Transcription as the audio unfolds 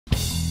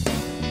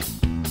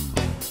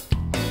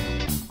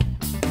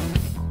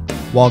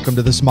Welcome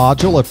to this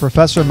module of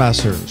Professor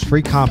Messer's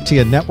free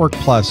CompTIA Network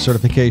Plus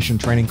certification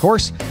training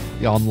course,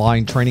 the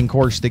online training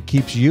course that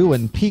keeps you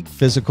in peak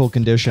physical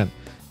condition.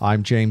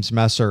 I'm James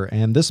Messer,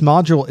 and this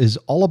module is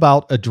all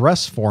about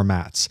address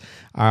formats.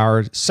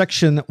 Our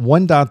section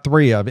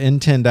 1.3 of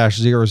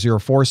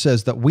N10-004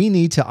 says that we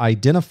need to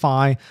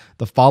identify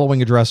the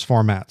following address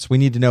formats. We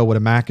need to know what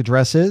a MAC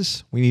address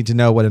is, we need to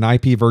know what an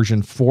IP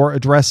version 4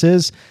 address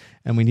is,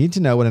 and we need to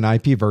know what an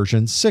IP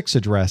version 6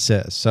 address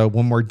is. So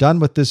when we're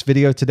done with this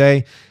video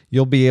today,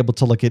 you'll be able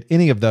to look at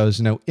any of those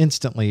and know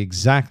instantly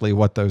exactly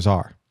what those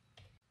are.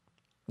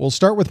 We'll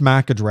start with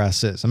MAC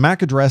addresses. A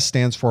MAC address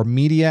stands for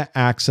Media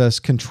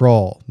Access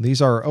Control.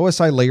 These are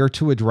OSI Layer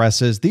 2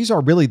 addresses. These are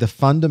really the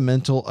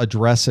fundamental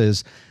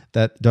addresses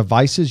that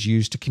devices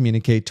use to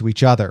communicate to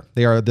each other.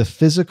 They are the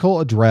physical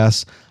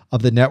address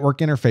of the network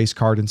interface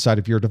card inside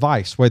of your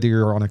device, whether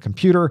you're on a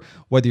computer,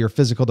 whether your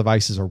physical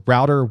device is a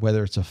router,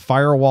 whether it's a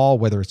firewall,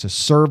 whether it's a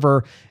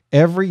server.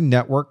 Every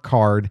network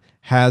card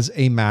has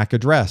a MAC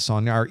address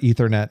on our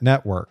Ethernet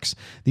networks.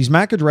 These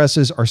MAC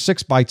addresses are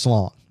 6 bytes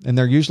long, and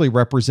they're usually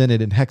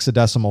represented in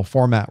hexadecimal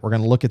format. We're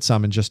going to look at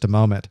some in just a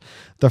moment.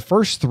 The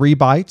first 3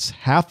 bytes,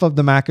 half of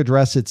the MAC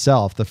address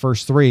itself, the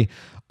first 3,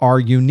 are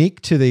unique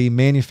to the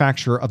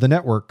manufacturer of the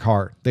network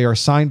card. They are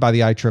assigned by the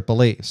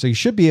IEEE. So you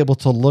should be able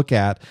to look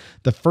at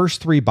the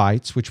first 3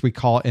 bytes, which we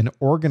call an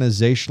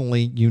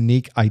organizationally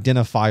unique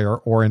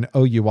identifier, or an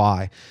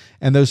OUI.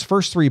 And those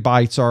first 3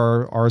 bytes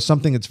are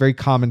something that's very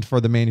common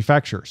for the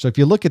manufacturer. So if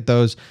you look at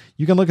those,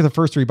 you can look at the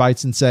first 3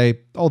 bytes and say,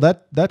 oh,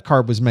 that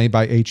card was made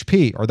by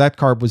HP, or that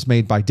card was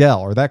made by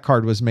Dell, or that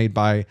card was made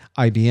by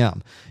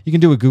IBM. You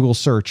can do a Google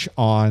search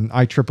on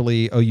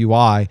IEEE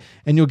OUI,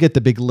 and you'll get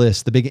the big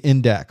list, the big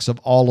index of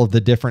all of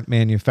the different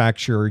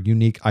manufacturer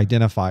unique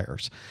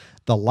identifiers.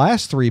 The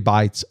last 3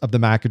 bytes of the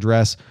MAC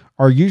address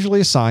are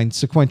usually assigned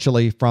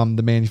sequentially from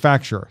the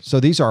manufacturer. So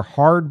these are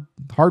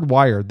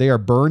hardwired. They are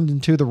burned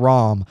into the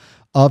ROM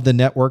of the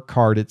network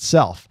card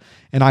itself.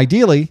 And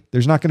ideally,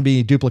 there's not going to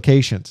be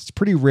duplications. It's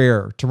pretty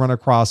rare to run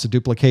across a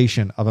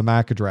duplication of a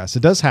MAC address.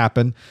 It does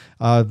happen,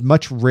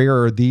 much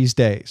rarer these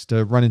days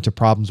to run into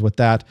problems with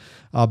that.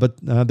 But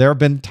there have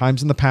been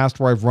times in the past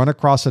where I've run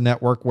across a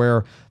network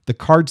where the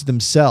cards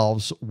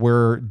themselves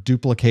were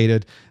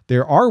duplicated.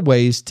 There are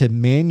ways to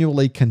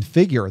manually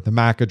configure the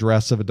MAC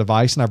address of a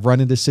device, and I've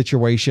run into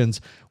situations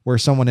where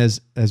someone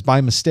has by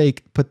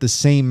mistake put the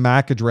same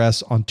MAC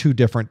address on 2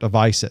 different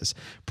devices.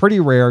 Pretty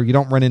rare. You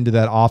don't run into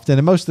that often,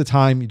 and most of the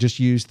time you just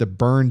use the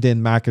burned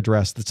in MAC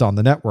address that's on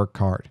the network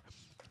card.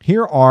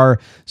 Here are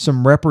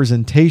some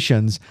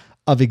representations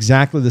of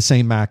exactly the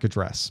same MAC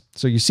address.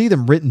 So you see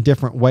them written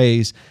different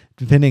ways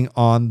depending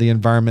on the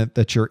environment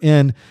that you're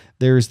in.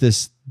 There's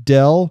this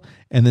Dell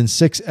and then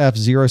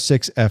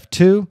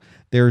 6F06F2.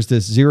 There's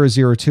this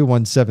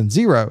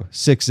 002170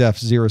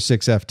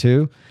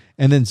 6F06F2,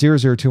 and then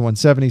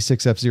 002170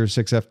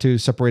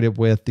 6F06F2 separated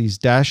with these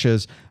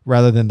dashes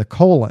rather than the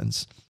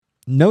colons.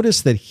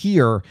 Notice that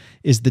here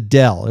is the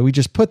Dell. We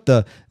just put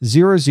the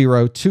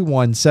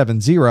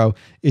 002170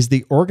 is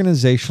the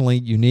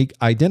organizationally unique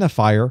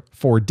identifier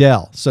for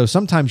Dell. So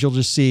sometimes you'll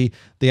just see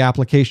the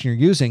application you're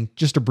using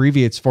just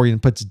abbreviates for you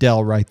and puts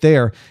Dell right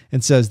there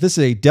and says this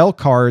is a Dell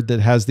card that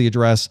has the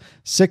address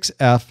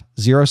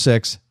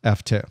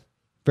 6F06F2.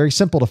 Very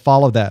simple to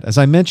follow that. As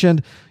I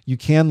mentioned, you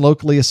can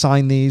locally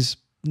assign these.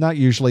 Not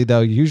usually, though.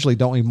 You usually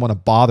don't even want to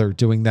bother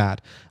doing that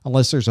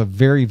unless there's a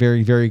very,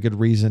 very, very good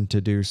reason to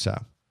do so.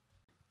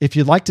 If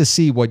you'd like to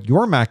see what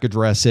your MAC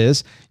address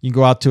is, you can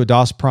go out to a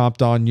DOS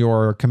prompt on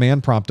your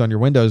command prompt on your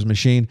Windows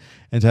machine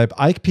and type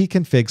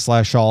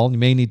ipconfig/all. You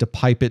may need to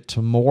pipe it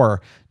to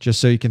more just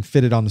so you can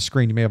fit it on the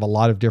screen. You may have a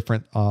lot of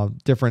different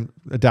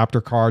adapter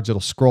cards.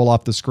 It'll scroll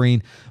off the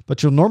screen,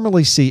 but you'll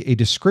normally see a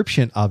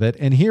description of it.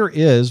 And here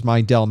is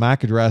my Dell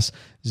MAC address,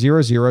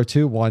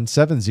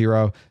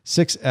 002170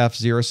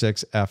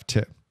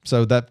 6F06F2.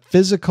 So that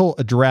physical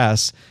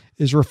address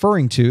is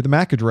referring to the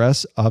MAC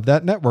address of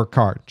that network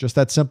card. Just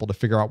that simple to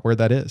figure out where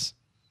that is.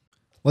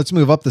 Let's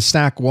move up the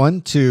stack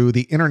 1 to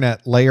the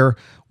internet layer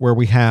where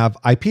we have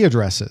IP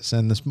addresses.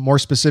 And this, more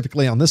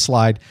specifically on this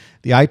slide,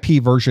 the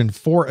IP version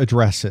 4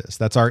 addresses.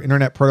 That's our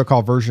Internet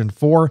Protocol version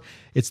 4.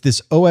 It's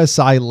this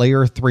OSI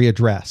layer 3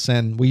 address.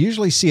 And we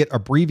usually see it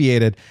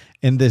abbreviated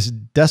in this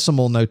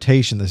decimal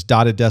notation, this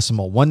dotted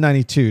decimal,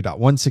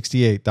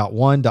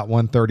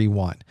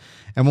 192.168.1.131.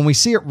 And when we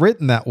see it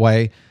written that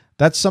way,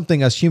 that's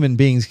something us human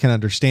beings can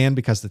understand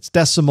because it's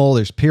decimal,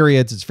 there's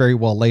periods, it's very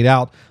well laid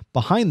out.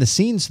 Behind the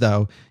scenes,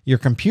 though, your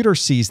computer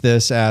sees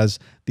this as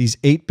these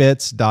 8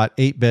 bits, dot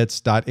 8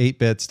 bits, dot 8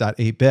 bits, dot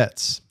 8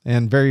 bits.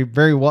 And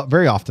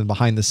very often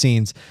behind the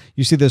scenes,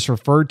 you see this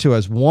referred to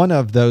as one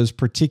of those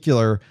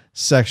particular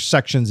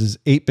sections is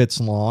 8 bits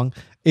long.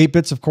 8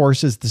 bits, of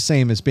course, is the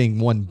same as being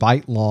 1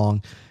 byte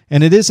long.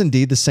 And it is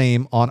indeed the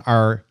same on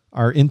our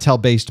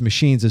Intel-based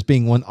machines as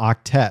being 1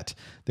 octet.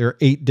 There are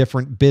 8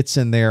 different bits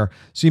in there.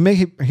 So you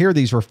may hear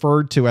these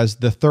referred to as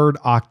the 3rd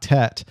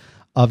octet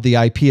of the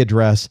IP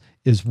address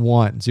is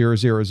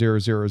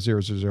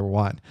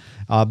 100000001.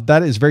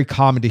 That is very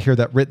common to hear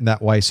that written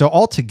that way. So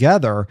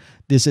altogether,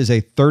 this is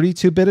a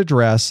 32-bit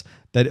address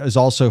that is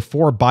also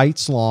 4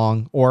 bytes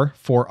long or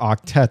 4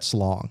 octets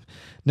long.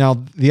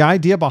 Now, the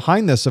idea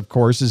behind this, of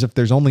course, is if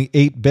there's only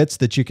 8 bits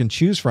that you can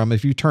choose from,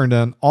 if you turn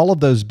on all of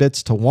those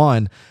bits to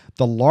 1,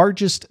 the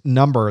largest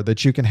number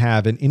that you can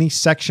have in any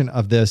section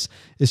of this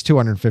is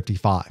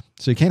 255.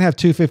 So you can't have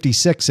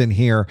 256 in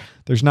here.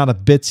 There's not a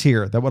bits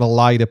here that would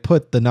allow you to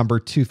put the number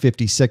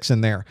 256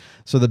 in there.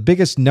 So the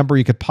biggest number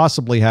you could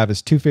possibly have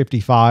is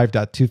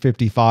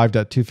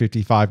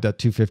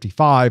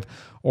 255.255.255.255,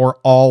 or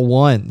all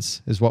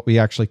ones is what we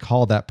actually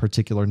call that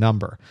particular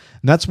number.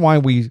 And that's why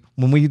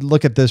when we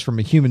look at this from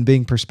a human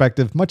being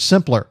perspective, much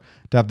simpler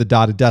to have the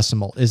dotted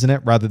decimal, isn't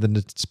it? Rather than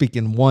to speak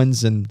in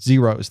ones and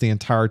zeros the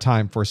entire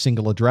time for a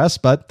single address,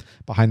 but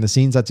behind the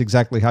scenes, that's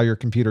exactly how your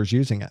computer is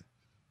using it.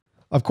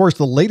 Of course,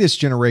 the latest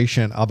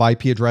generation of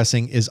IP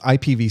addressing is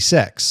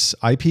IPv6.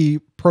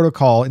 IP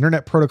protocol,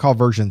 Internet Protocol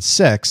version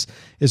 6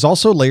 is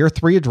also layer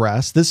 3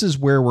 address. This is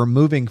where we're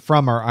moving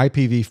from our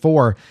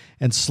IPv4,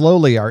 and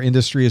slowly our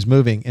industry is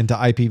moving into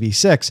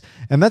IPv6.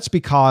 And that's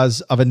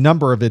because of a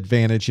number of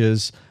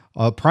advantages.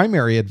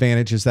 Primary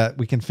advantage is that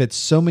we can fit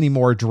so many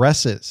more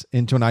addresses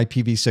into an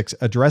IPv6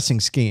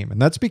 addressing scheme.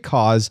 And that's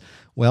because,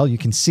 well, you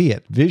can see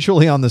it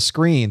visually on the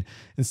screen.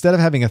 Instead of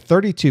having a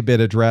 32-bit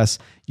address,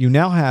 you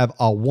now have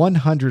a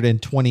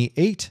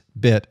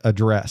 128-bit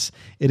address.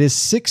 It is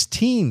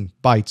 16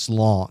 bytes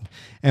long,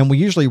 and we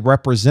usually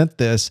represent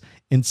this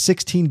in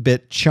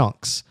 16-bit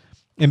chunks.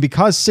 And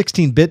because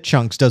 16-bit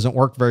chunks doesn't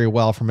work very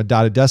well from a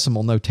dotted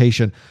decimal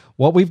notation,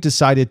 what we've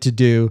decided to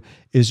do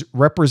is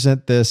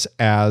represent this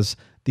as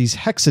these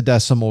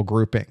hexadecimal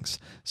groupings.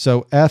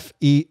 So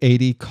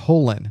FE80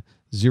 colon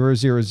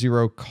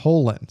 000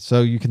 colon.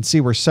 So you can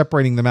see we're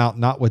separating them out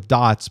not with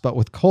dots, but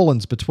with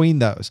colons between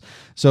those.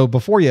 So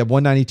before you have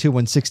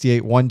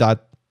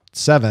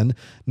 192.168.1.7,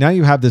 now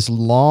you have this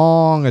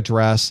long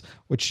address,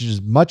 which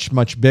is much,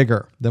 much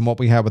bigger than what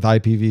we have with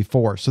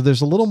IPv4. So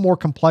there's a little more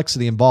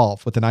complexity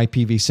involved with an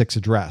IPv6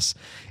 address.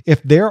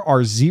 If there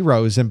are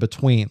zeros in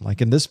between,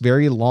 like in this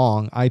very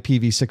long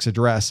IPv6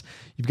 address,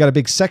 you've got a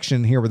big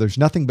section here where there's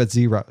nothing but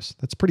zeros.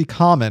 That's pretty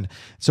common.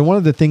 So one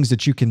of the things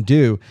that you can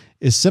do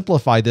is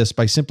simplify this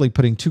by simply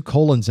putting 2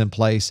 colons in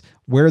place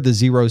where the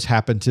zeros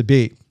happen to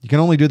be. You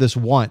can only do this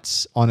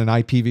once on an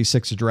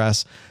IPv6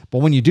 address, but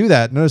when you do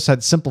that, notice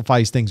that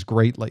simplifies things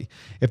greatly.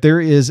 If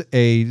there is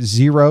a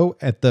 0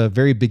 at the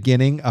very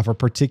beginning of a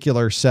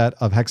particular set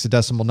of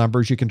hexadecimal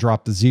numbers, you can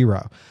drop the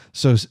 0.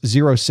 So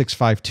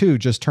 0652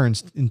 just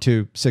turns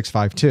into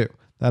 652.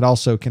 That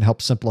also can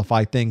help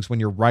simplify things when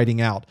you're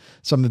writing out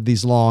some of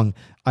these long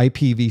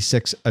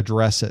IPv6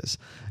 addresses.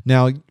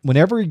 Now,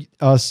 whenever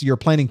you're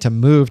planning to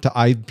move to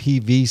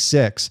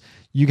IPv6,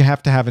 you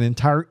have to have an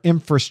entire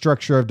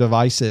infrastructure of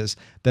devices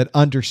that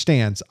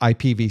understands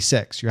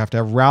IPv6. You have to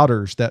have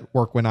routers that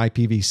work with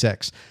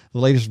IPv6. The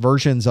latest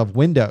versions of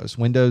Windows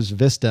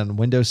Vista and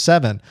Windows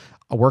 7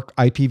 work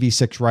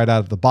IPv6 right out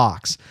of the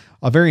box.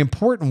 A very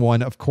important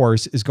one, of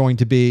course, is going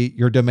to be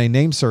your domain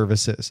name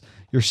services.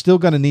 You're still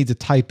going to need to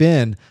type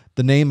in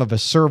the name of a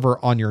server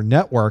on your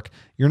network.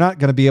 You're not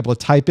going to be able to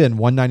type in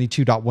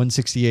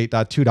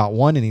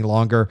 192.168.2.1 any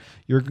longer.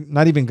 You're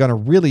not even going to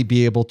really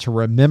be able to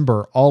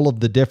remember all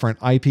of the different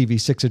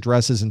IPv6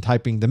 addresses and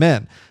typing them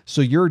in. So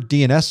your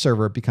DNS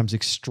server becomes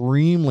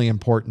extremely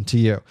important to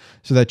you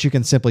so that you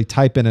can simply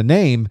type in a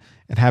name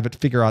and have it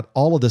figure out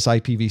all of this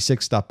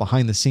IPv6 stuff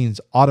behind the scenes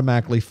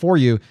automatically for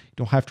you. You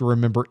don't have to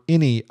remember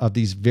any of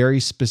these very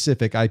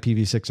specific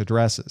IPv6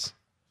 addresses.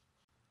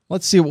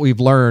 Let's see what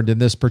we've learned in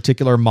this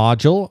particular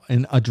module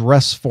in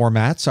address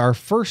formats. Our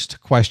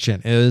first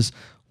question is,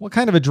 what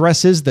kind of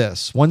address is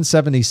this?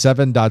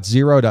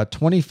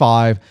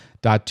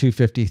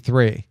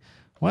 177.0.25.253.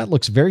 Well, it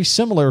looks very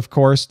similar, of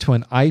course, to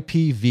an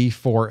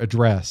IPv4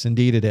 address.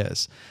 Indeed it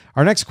is.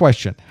 Our next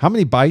question, how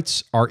many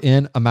bytes are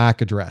in a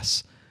MAC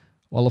address?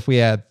 Well, if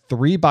we add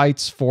 3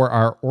 bytes for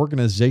our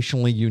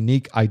organizationally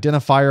unique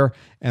identifier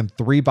and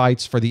 3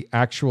 bytes for the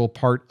actual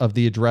part of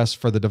the address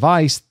for the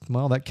device,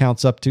 well, that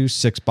counts up to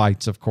 6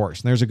 bytes, of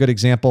course. And there's a good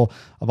example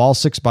of all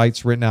 6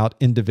 bytes written out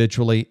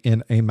individually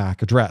in a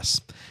MAC address.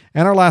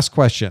 And our last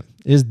question,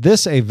 is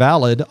this a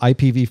valid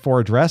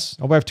IPv4 address?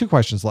 Oh, we have 2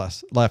 questions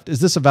left. Is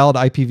this a valid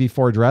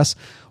IPv4 address?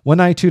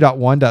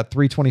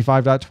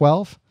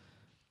 192.1.325.12?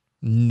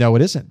 No,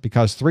 it isn't,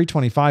 because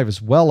 325 is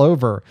well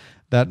over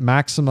that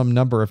maximum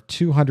number of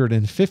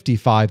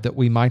 255 that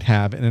we might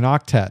have in an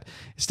octet.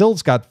 Still,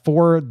 it's got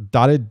 4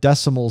 dotted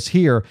decimals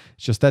here.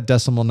 It's just that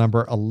decimal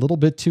number a little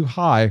bit too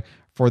high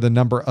for the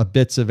number of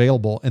bits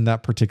available in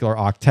that particular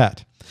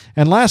octet.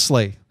 And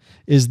lastly,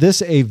 is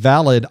this a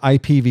valid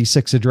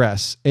IPv6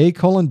 address?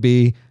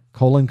 A:/B:/C.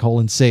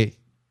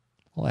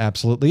 Well, it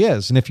absolutely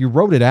is. And if you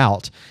wrote it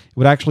out, it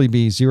would actually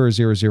be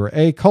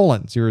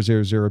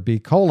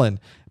 000A:000B:,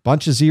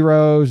 bunch of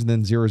zeros, and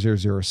then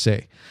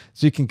 000C.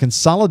 So you can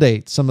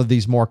consolidate some of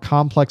these more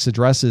complex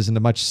addresses into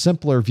much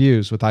simpler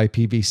views with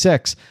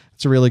IPv6.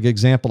 It's a really good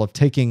example of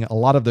taking a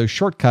lot of those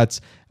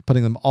shortcuts and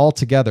putting them all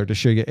together to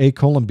show you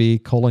A:/B:/C.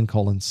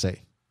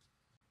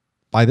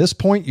 By this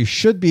point, you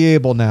should be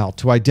able now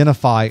to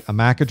identify a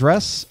MAC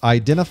address,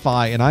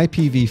 identify an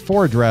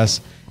IPv4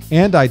 address,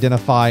 and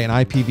identify an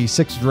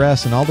IPv6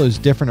 address and all those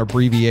different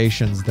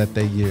abbreviations that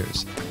they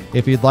use.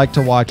 If you'd like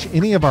to watch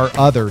any of our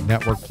other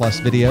Network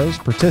Plus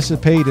videos,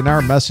 participate in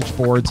our message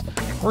boards,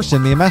 or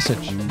send me a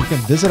message, you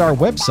can visit our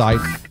website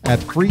at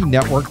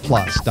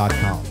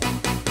freenetworkplus.com.